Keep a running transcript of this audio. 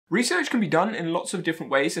Research can be done in lots of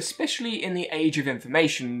different ways, especially in the age of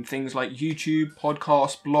information. Things like YouTube,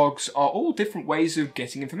 podcasts, blogs are all different ways of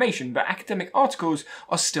getting information, but academic articles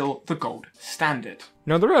are still the gold standard.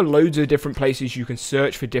 Now, there are loads of different places you can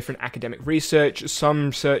search for different academic research.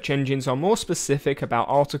 Some search engines are more specific about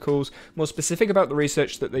articles, more specific about the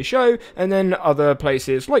research that they show, and then other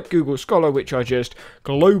places like Google Scholar, which are just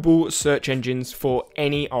global search engines for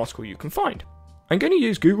any article you can find. I'm going to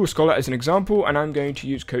use Google Scholar as an example, and I'm going to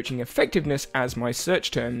use coaching effectiveness as my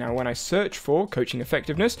search term. Now, when I search for coaching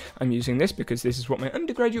effectiveness, I'm using this because this is what my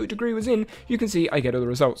undergraduate degree was in. You can see I get all the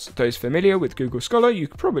results. Those familiar with Google Scholar, you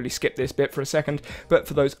could probably skip this bit for a second, but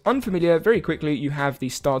for those unfamiliar, very quickly, you have the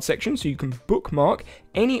starred section, so you can bookmark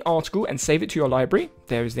any article and save it to your library.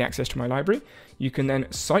 There is the access to my library. You can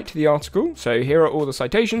then cite the article, so here are all the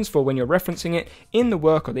citations for when you're referencing it in the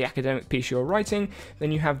work or the academic piece you're writing.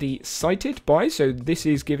 Then you have the cited by, so this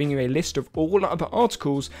is giving you a list of all other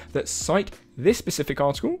articles that cite this specific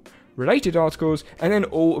article, related articles, and then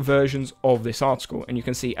all versions of this article. And you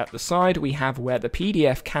can see at the side we have where the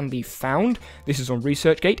PDF can be found. This is on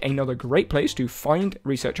ResearchGate, another great place to find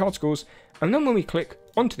research articles. And then when we click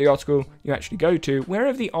onto the article, you actually go to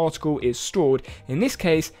wherever the article is stored, in this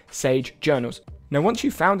case, Sage Journals. Now, once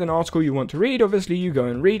you've found an article you want to read, obviously you go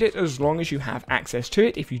and read it as long as you have access to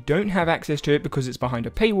it. If you don't have access to it because it's behind a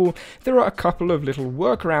paywall, there are a couple of little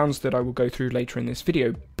workarounds that I will go through later in this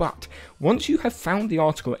video. But once you have found the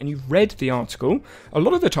article and you've read the article, a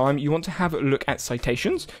lot of the time you want to have a look at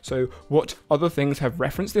citations. So what other things have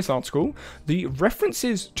referenced this article, the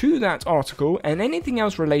references to that article, and anything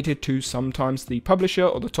else related to sometimes the publisher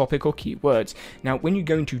or the topic or keywords. Now, when you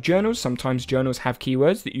go into journals, sometimes journals have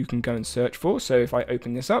keywords that you can go and search for. So if I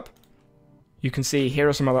open this up, you can see here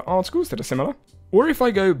are some other articles that are similar. Or if I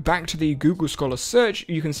go back to the Google Scholar search,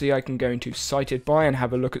 you can see I can go into cited by and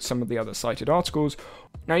have a look at some of the other cited articles.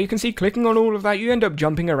 Now you can see clicking on all of that, you end up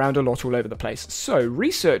jumping around a lot all over the place. So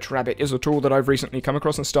ResearchRabbit is a tool that I've recently come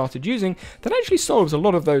across and started using that actually solves a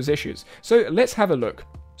lot of those issues. So let's have a look.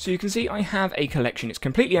 So you can see I have a collection. It's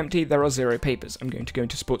completely empty. There are 0 papers. I'm going to go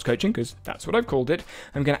into sports coaching because that's what I've called it.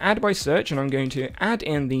 I'm going to add by search and I'm going to add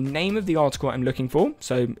in the name of the article I'm looking for.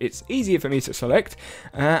 So it's easier for me to select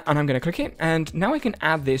and I'm going to click it. And now I can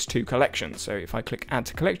add this to collection. So if I click add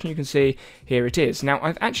to collection, you can see here it is. Now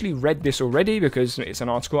I've actually read this already because it's an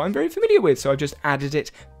article I'm very familiar with. So I've just added it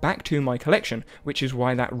back to my collection, which is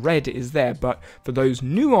why that red is there. But for those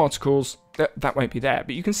new articles, that won't be there.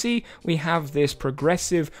 But you can see we have this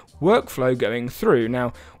progressive workflow going through.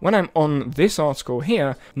 Now, when I'm on this article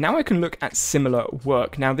here, now I can look at similar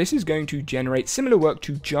work. Now, this is going to generate similar work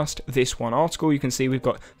to just this one article. You can see we've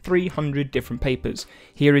got 300 different papers.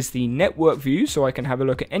 Here is the network view, so I can have a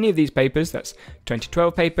look at any of these papers. That's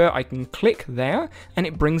 2012 paper. I can click there, and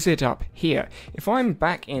it brings it up here. If I'm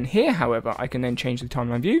back in here, however, I can then change the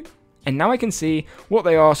timeline view. And now I can see what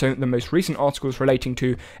they are. So the most recent articles relating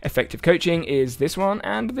to effective coaching is this one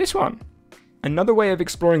and this one. Another way of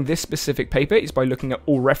exploring this specific paper is by looking at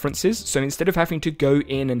all references. So instead of having to go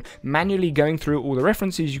in and manually going through all the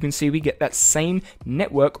references, you can see we get that same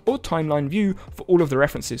network or timeline view for all of the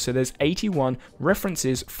references. So there's 81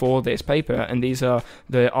 references for this paper, and these are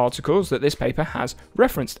the articles that this paper has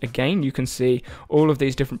referenced. Again, you can see all of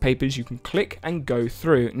these different papers you can click and go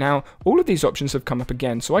through. Now, all of these options have come up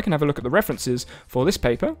again, so I can have a look at the references for this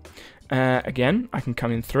paper. Again, I can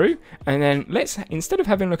come in through, and then let's, instead of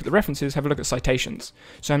having a look at the references, have a look at citations.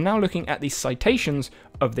 So I'm now looking at the citations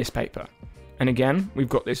of this paper. And again, we've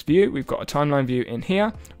got this view, we've got a timeline view in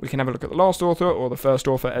here. We can have a look at the last author or the first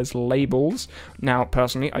author as labels. Now,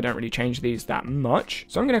 personally, I don't really change these that much.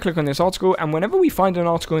 So I'm going to click on this article, and whenever we find an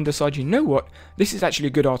article and decide, you know what, this is actually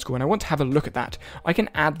a good article and I want to have a look at that, I can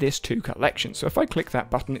add this to collection. So if I click that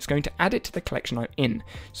button, it's going to add it to the collection I'm in.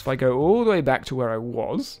 So if I go all the way back to where I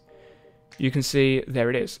was, you can see there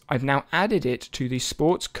it is. I've now added it to the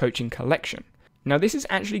sports coaching collection. Now this is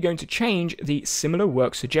actually going to change the similar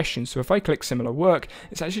work suggestions. So if I click similar work,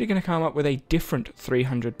 it's actually going to come up with a different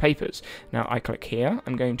 300 papers. Now I click here,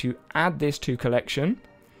 I'm going to add this to collection.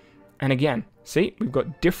 And again, see, we've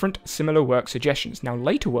got different similar work suggestions. Now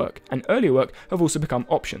later work and earlier work have also become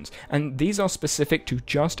options, and these are specific to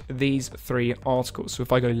just these 3 articles. So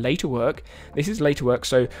if I go later work, this is later work,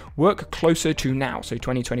 so work closer to now. So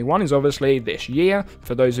 2021 is obviously this year.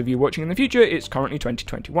 For those of you watching in the future, it's currently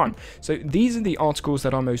 2021. So these are the articles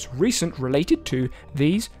that are most recent related to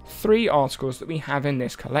these 3 articles that we have in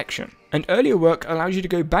this collection. And earlier work allows you to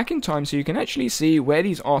go back in time so you can actually see where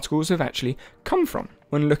these articles have actually come from.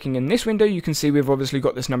 when looking in this window, you can see we've obviously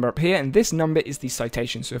got this number up here, and this number is the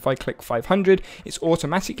citation. So if I click 500, it's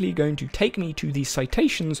automatically going to take me to the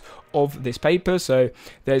citations of this paper. So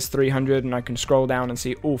there's 300, and I can scroll down and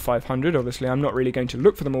see all 500. Obviously, I'm not really going to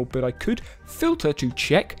look for them all, but I could filter to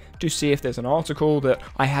check to see if there's an article that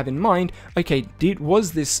I have in mind. Okay,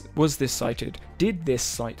 was this cited? Did this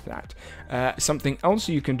cite that? Something else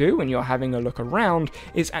you can do when you're having a look around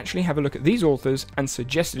is actually have a look at these authors and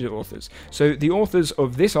suggested authors. So the authors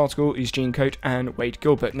of this article is Gene Coate and Wade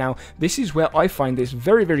Gilbert. Now, this is where I find this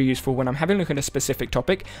very, very useful when I'm having a look at a specific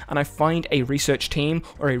topic and I find a research team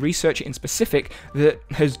or a researcher in specific that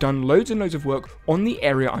has done loads and loads of work on the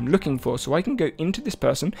area I'm looking for. So I can go into this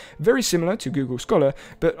person, very similar to Google Scholar,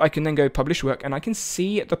 but I can then go publish work and I can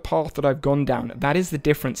see the path that I've gone down. That is the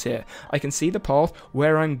difference here. I can see the path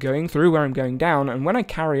where I'm going through, where I'm going down, and when I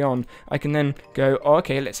carry on, I can then go, oh,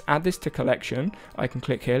 okay, let's add this to collection. I can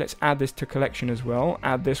click here, let's add this to collection as well,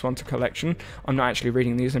 add this one to collection. I'm not actually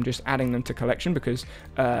reading these, I'm just adding them to collection because,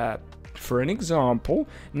 for an example,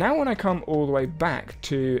 now when I come all the way back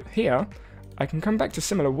to here, I can come back to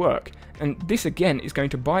similar work, and this again is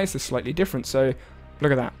going to bias this slightly different. So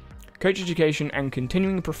look at that. Coach education and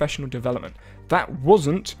continuing professional development. That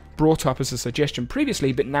wasn't brought up as a suggestion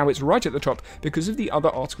previously, but now it's right at the top because of the other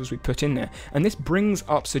articles we put in there. And this brings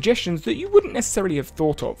up suggestions that you wouldn't necessarily have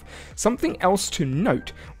thought of. Something else to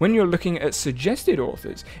note when you're looking at suggested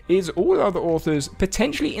authors is all other authors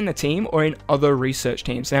potentially in the team or in other research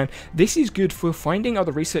teams. And this is good for finding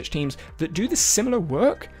other research teams that do the similar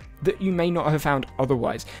work that you may not have found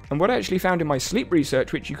otherwise. And what I actually found in my sleep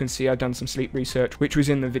research, which you can see I've done some sleep research, which was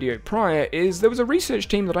in the video prior, is there was a research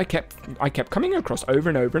team that I kept coming across over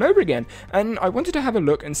and over and over again. And I wanted to have a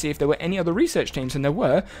look and see if there were any other research teams, and there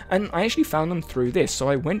were, and I actually found them through this. So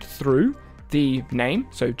I went through the name,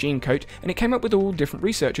 so Gene Coate, and it came up with all different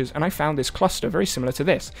researchers, and I found this cluster very similar to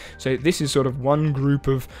this. So this is sort of one group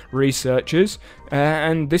of researchers,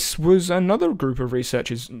 and this was another group of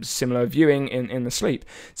researchers, similar viewing in the sleep.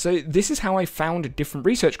 So this is how I found different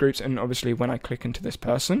research groups, and obviously when I click into this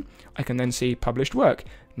person, I can then see published work.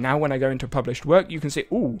 Now when I go into published work, you can see,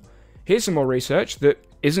 ooh, here's some more research that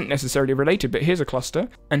isn't necessarily related, but here's a cluster,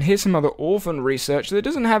 and here's some other orphan research that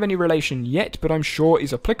doesn't have any relation yet, but I'm sure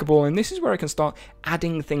is applicable, and this is where I can start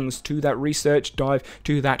adding things to that research dive,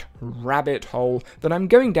 to that rabbit hole that I'm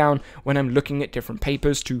going down when I'm looking at different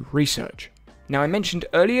papers to research. Now, I mentioned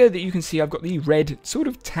earlier that you can see I've got the red sort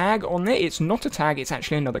of tag on there. It's not a tag, it's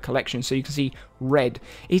actually another collection, so you can see red.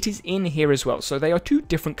 It is in here as well, so they are two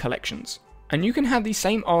different collections. And you can have the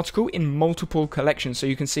same article in multiple collections, so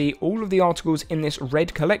you can see all of the articles in this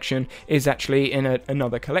red collection is actually in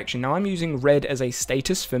another collection. Now I'm using red as a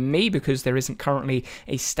status for me because there isn't currently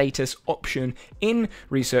a status option in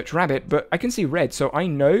Research Rabbit, but I can see red, so I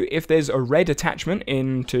know if there's a red attachment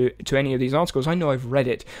to any of these articles, I know I've read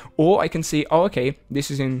it. Or I can see, oh okay,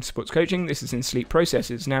 this is in sports coaching, this is in sleep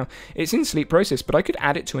processes. Now it's in sleep process, but I could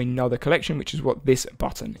add it to another collection, which is what this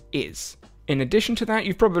button is. In addition to that,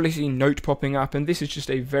 you've probably seen Note popping up, and this is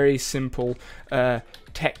just a very simple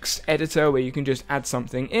text editor where you can just add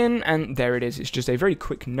something in, and there it is. It's just a very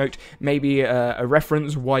quick note, maybe a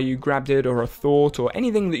reference, why you grabbed it, or a thought, or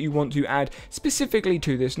anything that you want to add specifically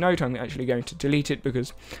to this note. I'm actually going to delete it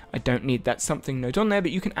because I don't need that something note on there,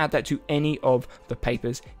 but you can add that to any of the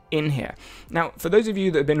papers in here. Now, for those of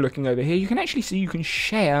you that have been looking over here, you can actually see you can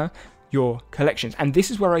share your collections, and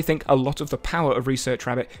this is where I think a lot of the power of Research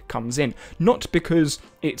Rabbit comes in. Not because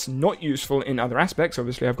it's not useful in other aspects,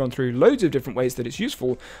 obviously I've gone through loads of different ways that it's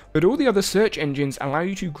useful, but all the other search engines allow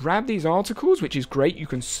you to grab these articles, which is great. You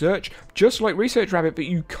can search just like Research Rabbit, but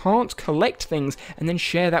you can't collect things and then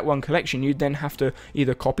share that one collection. You'd then have to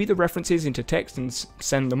either copy the references into text and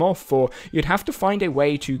send them off, or you'd have to find a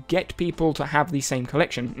way to get people to have the same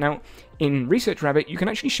collection. Now, in Research Rabbit, you can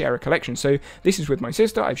actually share a collection. So this is with my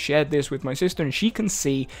sister. I've shared this with my sister, and she can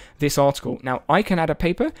see this article. Now, I can add a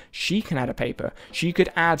paper. She can add a paper. She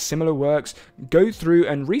could add similar works, go through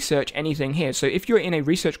and research anything here. So if you're in a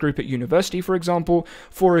research group at university, for example,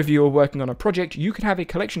 4 of you are working on a project, you could have a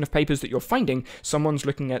collection of papers that you're finding. Someone's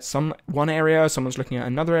looking at one area, someone's looking at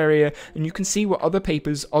another area, and you can see what other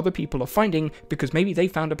papers other people are finding because maybe they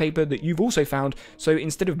found a paper that you've also found. So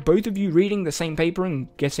instead of both of you reading the same paper and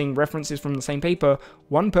getting references from the same paper,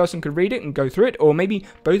 one person could read it and go through it, or maybe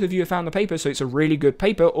both of you have found the paper, so it's a really good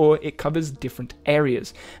paper, or it covers different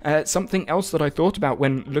areas. Something else that I thought about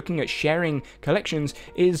when looking at sharing collections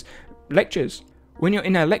is lectures. when you're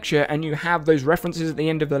in a lecture and you have those references at the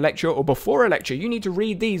end of the lecture or before a lecture, you need to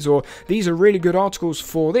read these, or these are really good articles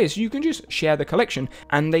for this, you can just share the collection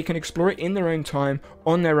and they can explore it in their own time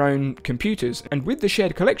on their own computers. And with the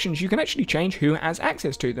shared collections, you can actually change who has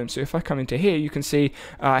access to them. So if I come into here, you can see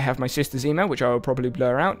I have my sister's email, which I will probably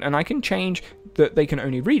blur out, and I can change that they can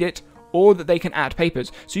only read it, or that they can add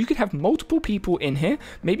papers. So you could have multiple people in here.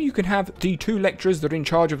 Maybe you can have the 2 lecturers that are in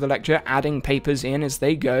charge of the lecture adding papers in as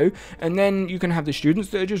they go, and then you can have the students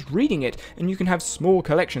that are just reading it, and you can have small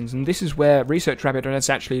collections. And this is where Research Rabbit is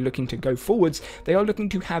actually looking to go forwards. They are looking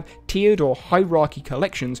to have tiered or hierarchy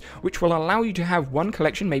collections, which will allow you to have one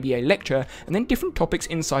collection, maybe a lecture, and then different topics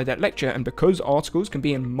inside that lecture. And because articles can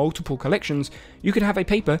be in multiple collections, you could have a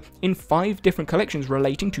paper in 5 different collections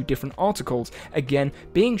relating to different articles, again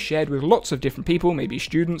being shared with lots of different people, maybe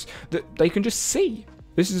students, that they can just see.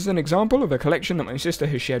 This is an example of a collection that my sister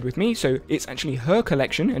has shared with me, so it's actually her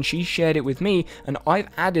collection and she shared it with me, and I've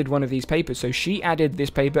added one of these papers. So she added this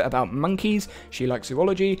paper about monkeys, she likes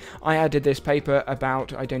zoology. I added this paper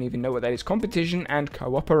about, I don't even know what that is, competition and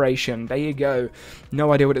cooperation. There you go.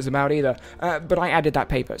 No idea what it's about either, but I added that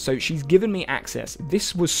paper, so she's given me access.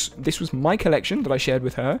 This was my collection that I shared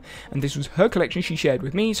with her, and this was her collection she shared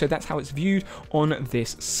with me, so that's how it's viewed on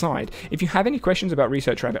this side. If you have any questions about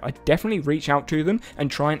Research Rabbit, I definitely reach out to them and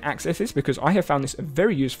try and access this, because I have found this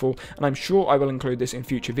very useful, and I'm sure I will include this in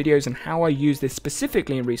future videos and how I use this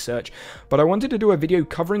specifically in research. But I wanted to do a video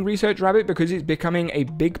covering Research Rabbit because it's becoming a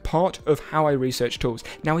big part of how I research tools.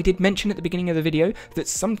 Now, I did mention at the beginning of the video that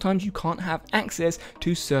sometimes you can't have access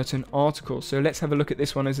to certain articles, so let's have a look at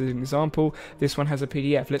this one as an example. This one has a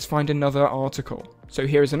PDF. Let's find another article. So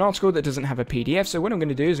here is an article that doesn't have a PDF, so what I'm going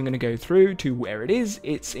to do is I'm going to go through to where it is.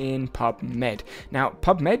 It's in PubMed. Now,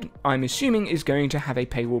 PubMed, I'm assuming, is going to have a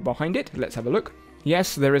paywall behind it. Let's have a look.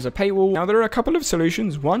 Yes, there is a paywall. Now, there are a couple of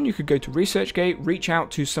solutions. One, you could go to ResearchGate, reach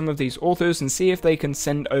out to some of these authors and see if they can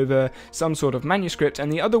send over some sort of manuscript,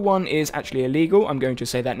 and the other one is actually illegal. I'm going to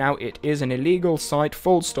say that now. It is an illegal site,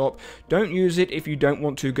 full stop. Don't use it if you don't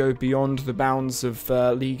want to go beyond the bounds of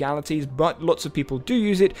legalities, but lots of people do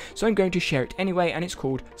use it, so I'm going to share it anyway, and it's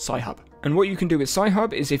called Sci-Hub. And what you can do with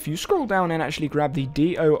Sci-Hub is if you scroll down and actually grab the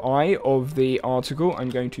DOI of the article,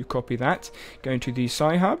 I'm going to copy that, go into the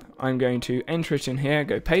Sci-Hub, I'm going to enter it in here,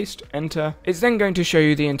 go paste, enter. It's then going to show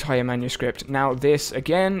you the entire manuscript. Now, this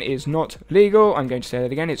again is not legal. I'm going to say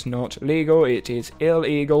that again, it's not legal, it is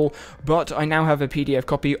illegal, but I now have a PDF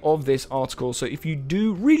copy of this article, so if you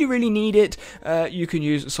do really need it, you can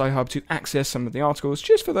use Sci-Hub to access some of the articles,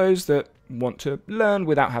 just for those that want to learn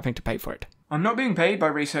without having to pay for it. I'm not being paid by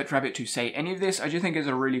Research Rabbit to say any of this. I just think it's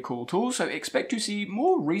a really cool tool, so expect to see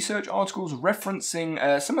more research articles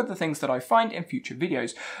referencing some of the things that I find in future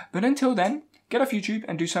videos. But until then, get off YouTube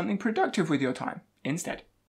and do something productive with your time instead.